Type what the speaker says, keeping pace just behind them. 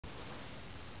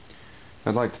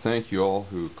I'd like to thank you all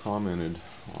who commented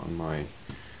on my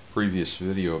previous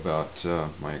video about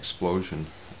my explosion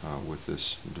with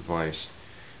this device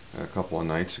a couple of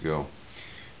nights ago.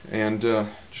 And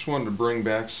just wanted to bring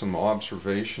back some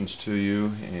observations to you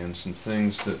and some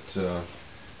things that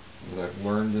I've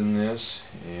learned in this,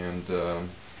 and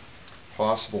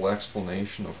possible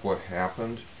explanation of what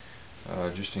happened,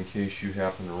 just in case you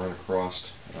happen to run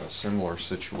across a similar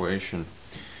situation.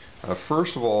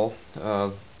 First of all,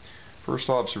 first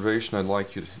observation I'd like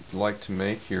to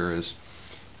make here is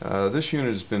this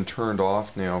unit has been turned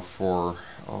off now for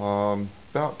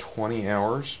about 20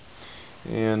 hours,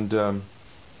 and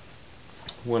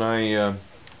when I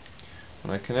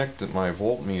connect my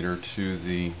voltmeter to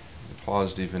the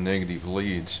positive and negative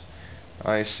leads,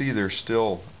 I see there's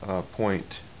still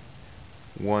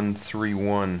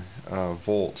 0.131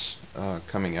 volts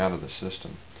coming out of the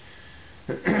system,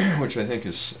 which I think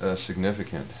is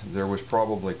significant. There was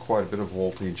probably quite a bit of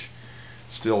voltage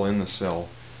still in the cell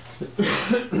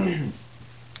 10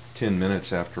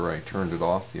 minutes after I turned it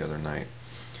off the other night.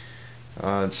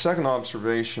 Second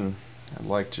observation I'd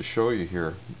like to show you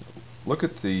here. Look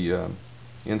at the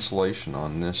insulation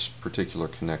on this particular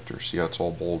connector. See how it's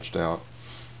all bulged out?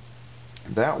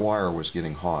 That wire was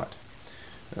getting hot.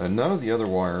 None of the other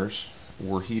wires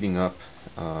were heating up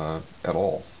at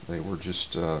all. They were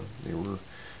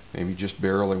maybe just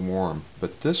barely warm,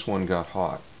 but this one got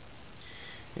hot.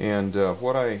 And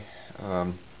what I'm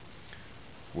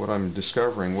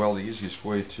discovering, well, the easiest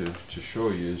way to show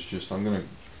you is just I'm gonna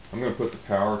put the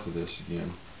power to this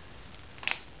again,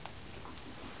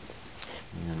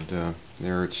 and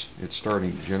there it's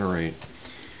starting to generate.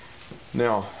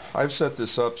 Now I've set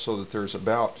this up so that there's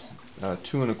about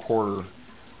 2 1/4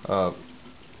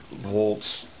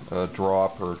 volts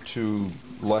drop, or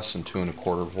less than 2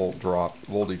 1/4 volt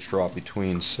voltage drop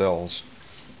between cells.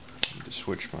 Just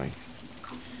switch my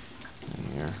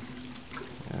in there.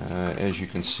 As you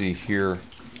can see, here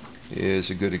is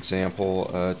a good example,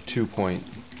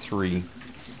 2.3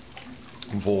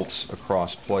 volts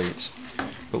across plates.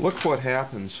 But look what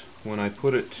happens when I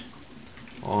put it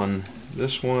on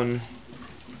this one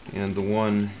and the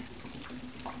one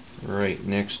right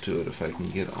next to it, if I can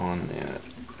get on that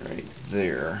right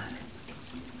there.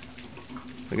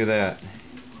 Look at that.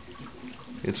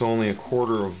 It's only a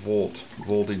 1/4 volt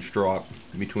voltage drop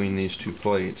between these two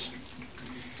plates.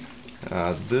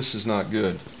 This is not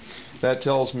good. That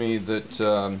tells me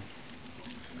that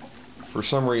for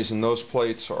some reason those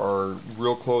plates are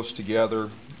real close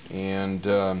together, and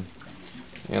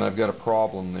I've got a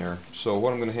problem there. So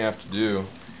what I'm going to have to do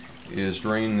is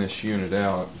drain this unit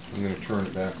out. I'm going to turn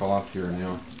it back off here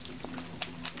now.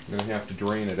 I'm going to have to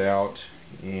drain it out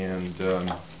and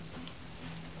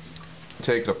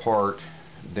take it apart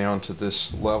down to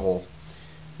this level,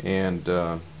 and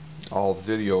I'll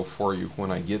video for you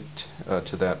when I get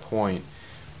to that point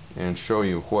and show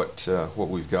you what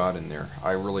we've got in there.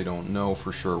 I really don't know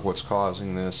for sure what's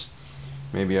causing this.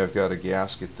 Maybe I've got a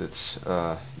gasket that's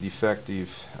defective.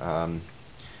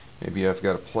 Maybe I've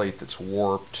got a plate that's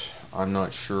warped. I'm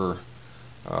not sure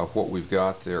what we've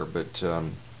got there, but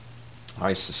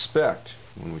I suspect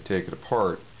when we take it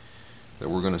apart that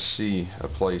we're going to see a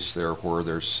place there where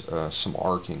there's some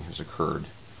arcing has occurred.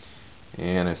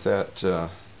 And if that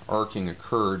arcing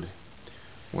occurred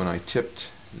when I tipped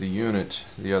the unit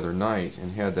the other night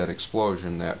and had that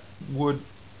explosion, that would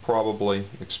probably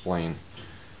explain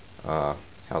how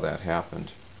that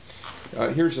happened.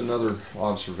 Here's another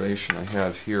observation I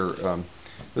have here.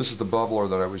 This is the bubbler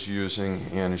that I was using,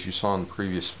 and as you saw in the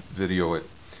previous video, it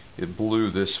blew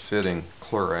this fitting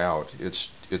clear out.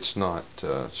 It's not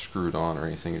screwed on or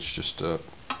anything. It's just a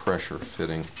pressure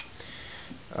fitting.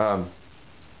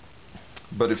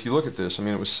 But if you look at this, I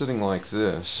mean, it was sitting like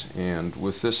this, and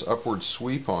with this upward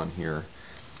sweep on here,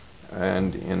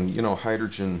 and you know,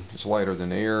 hydrogen is lighter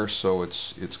than air, so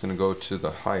it's going to go to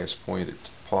the highest point it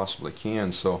possibly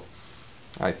can. So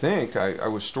I think I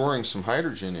was storing some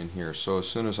hydrogen in here, so as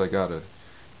soon as I got a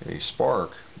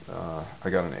spark, I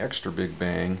got an extra big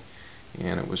bang,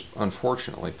 and it was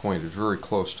unfortunately pointed very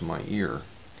close to my ear.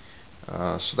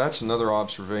 So that's another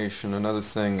observation. Another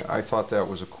thing, I thought that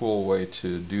was a cool way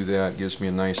to do that. It gives me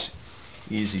a nice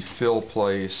easy fill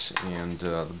place and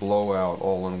the blowout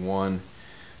all in one.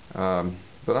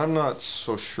 But I'm not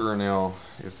so sure now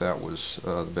if that was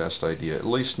the best idea, at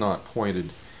least not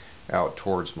pointed out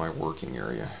towards my working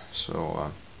area.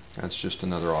 So that's just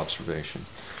another observation.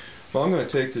 Well, I'm going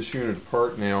to take this unit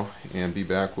apart now and be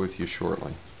back with you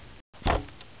shortly.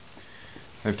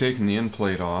 I've taken the end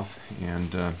plate off,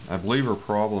 and I believe our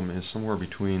problem is somewhere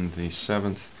between the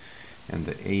 7th and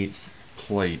the 8th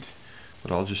plate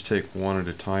But I'll just take one at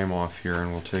a time off here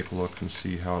and we'll take a look and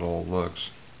see how it all looks.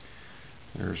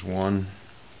 There's one.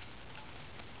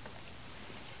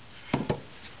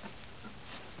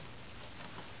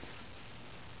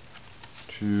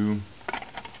 Two.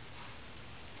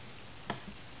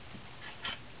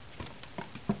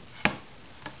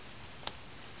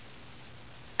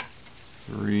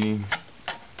 Three.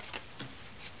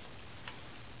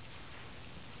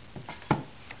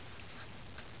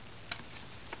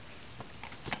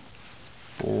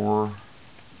 Four.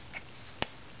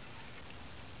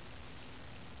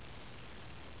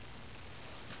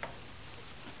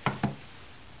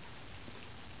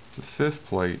 The fifth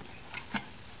plate.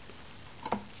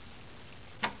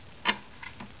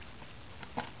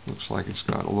 Looks like it's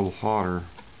got a little hotter.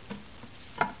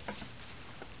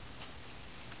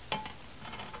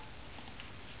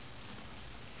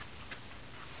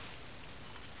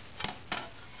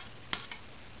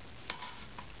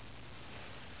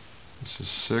 This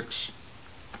is 6.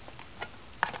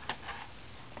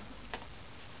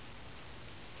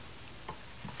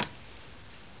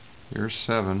 Here's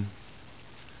 7.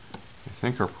 I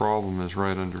think our problem is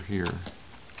right under here.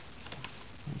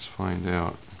 Let's find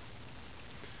out.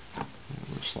 It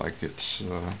looks like it's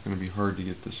going to be hard to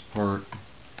get this apart.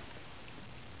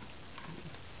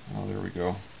 Oh, there we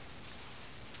go.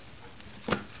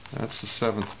 That's the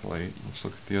 7th plate. Let's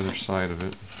look at the other side of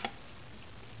it.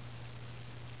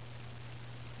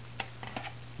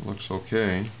 Looks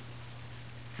okay.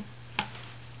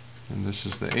 And this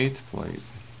is the 8th plate.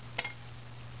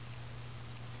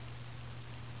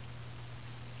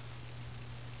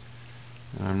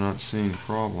 And I'm not seeing a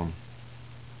problem.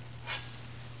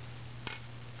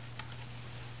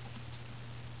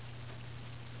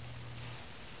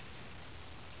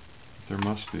 There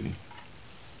must be.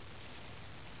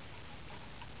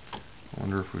 I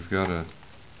wonder if we've got a...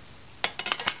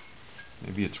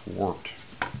 maybe it's warped.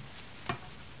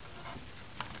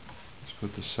 Let's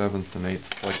put the 7th and 8th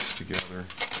plates together.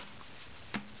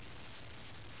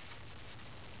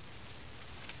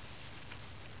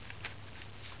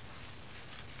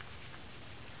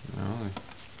 No,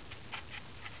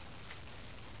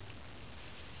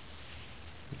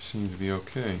 they seem to be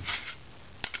okay.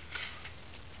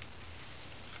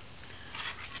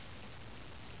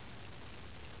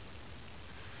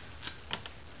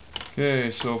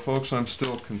 Okay, so folks, I'm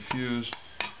still confused.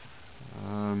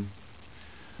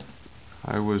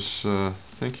 I was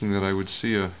thinking that I would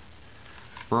see a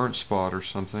burnt spot or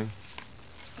something.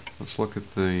 Let's look at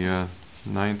the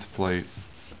 9th plate.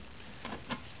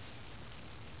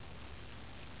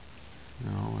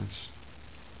 No,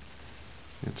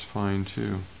 it's fine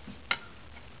too.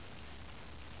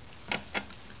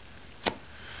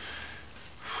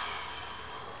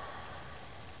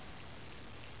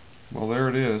 Well, there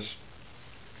it is.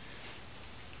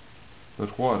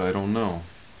 But what? I don't know.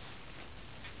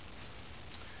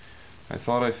 I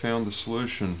thought I found the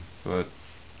solution, but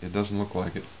it doesn't look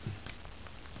like it.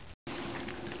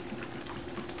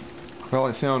 Well,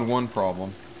 I found one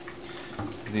problem.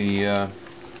 The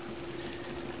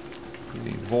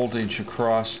voltage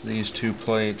across these two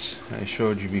plates I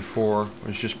showed you before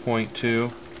was just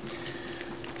 0.2.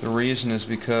 The reason is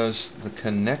because the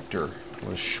connector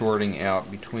was shorting out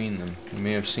between them. You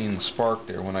may have seen the spark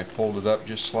there when I pulled it up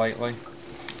just slightly.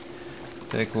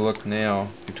 Take a look now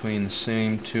between the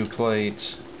same two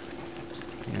plates,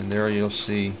 and there you'll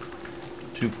see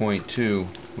 2.2,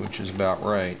 which is about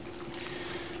right.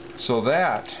 So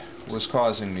that was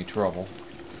causing me trouble.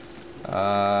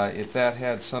 If that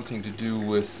had something to do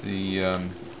with the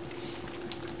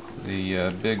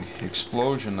big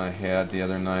explosion I had the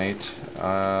other night,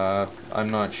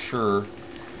 I'm not sure,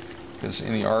 because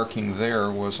any arcing there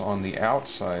was on the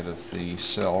outside of the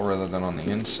cell rather than on the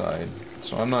inside.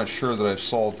 So I'm not sure that I've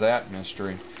solved that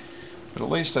mystery, but at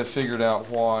least I figured out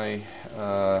why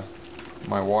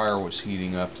my wire was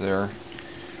heating up there.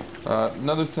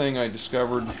 Another thing I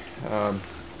discovered,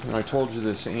 and I told you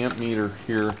this amp meter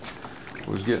here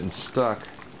was getting stuck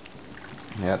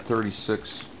at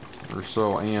 36 or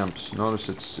so amps. Notice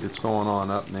it's going on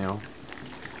up now.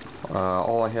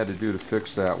 All I had to do to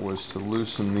fix that was to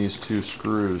loosen these two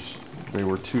screws. They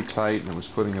were too tight and it was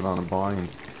putting it on a bind.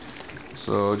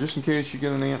 So just in case you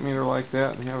get an amp meter like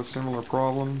that and have a similar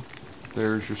problem,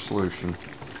 there's your solution.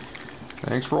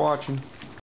 Thanks for watching.